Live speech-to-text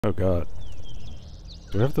Oh god.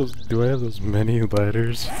 Do I have those many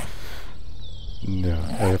ladders? No,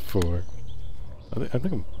 I have 4. I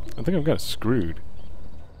think I'm kinda screwed.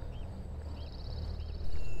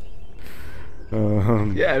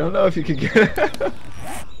 Yeah, I don't know if you could get out.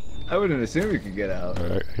 I wouldn't assume you could get out.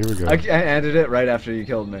 Alright, here we go. I ended it right after you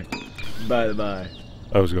killed me. By the by.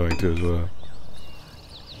 I was going to as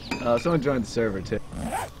well. Someone joined the server too.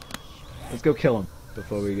 Let's go kill him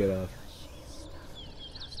before we get off.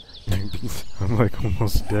 I'm like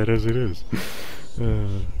almost dead as it is.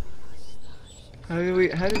 How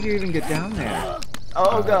did you even get down there?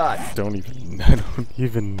 Oh god! I don't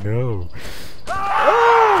even know.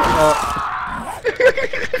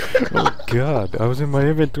 Oh god, I was in my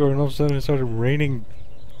inventory and all of a sudden it started raining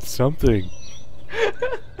something.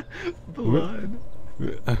 Blood.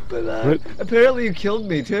 But apparently you killed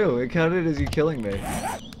me too. It counted as you killing me.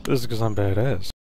 This is because I'm badass.